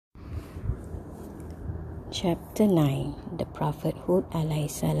Chapter 9 The Prophet Hud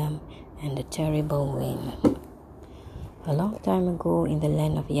salam and the Terrible Wind. A long time ago in the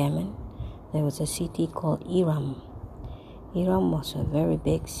land of Yemen, there was a city called Iram. Iram was a very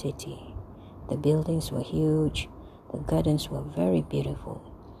big city. The buildings were huge, the gardens were very beautiful,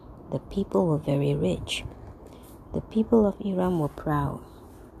 the people were very rich. The people of Iram were proud.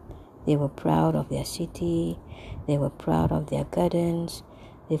 They were proud of their city, they were proud of their gardens.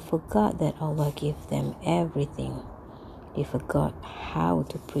 They forgot that Allah gave them everything. They forgot how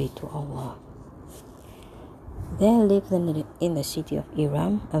to pray to Allah. There lived in the city of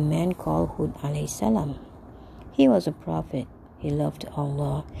Iram a man called Hud salam. He was a prophet. He loved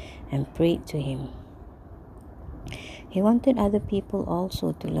Allah and prayed to Him. He wanted other people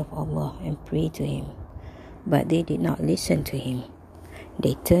also to love Allah and pray to Him, but they did not listen to Him.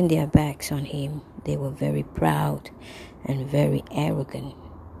 They turned their backs on Him. They were very proud and very arrogant.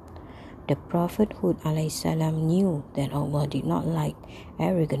 The Prophet Hud salam knew that Allah did not like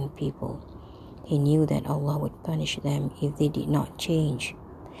arrogant people. He knew that Allah would punish them if they did not change.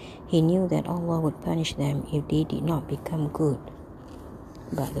 He knew that Allah would punish them if they did not become good.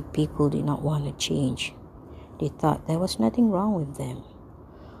 But the people did not want to change. They thought there was nothing wrong with them.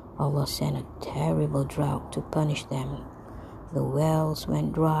 Allah sent a terrible drought to punish them. The wells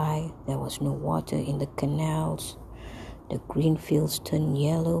went dry. There was no water in the canals. The green fields turned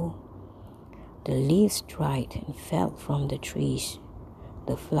yellow. The leaves dried and fell from the trees.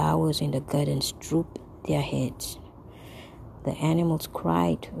 The flowers in the gardens drooped their heads. The animals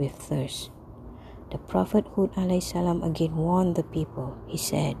cried with thirst. The Prophet Hud salam again warned the people. He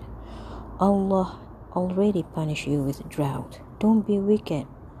said, Allah already punished you with drought. Don't be wicked.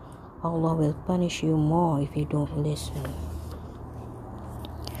 Allah will punish you more if you don't listen.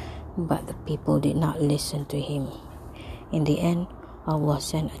 But the people did not listen to him. In the end, Allah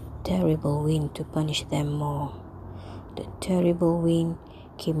sent a terrible wind to punish them more. The terrible wind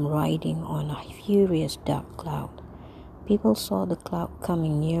came riding on a furious dark cloud. People saw the cloud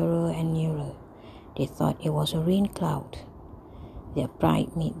coming nearer and nearer. They thought it was a rain cloud. Their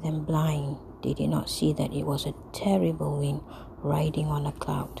pride made them blind. They did not see that it was a terrible wind riding on a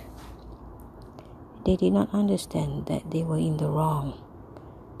cloud. They did not understand that they were in the wrong.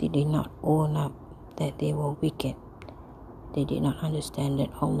 They did not own up that they were wicked. They did not understand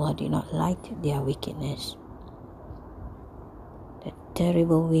that Allah did not like their wickedness. The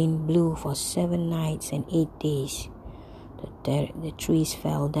terrible wind blew for 7 nights and 8 days. The trees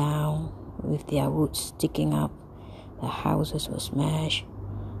fell down with their roots sticking up. The houses were smashed.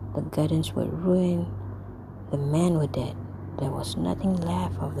 The gardens were ruined. The men were dead. There was nothing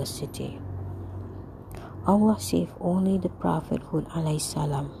left of the city. Allah saved only the Prophet Hud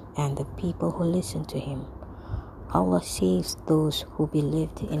salam and the people who listened to him. Allah saves those who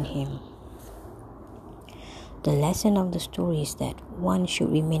believed in Him. The lesson of the story is that one should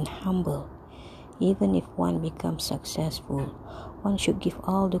remain humble. Even if one becomes successful, one should give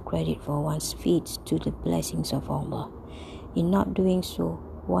all the credit for one's feats to the blessings of Allah. In not doing so,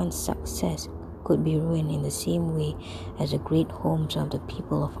 one's success could be ruined in the same way as the great homes of the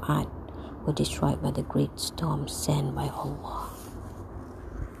people of Ad were destroyed by the great storm sent by Allah.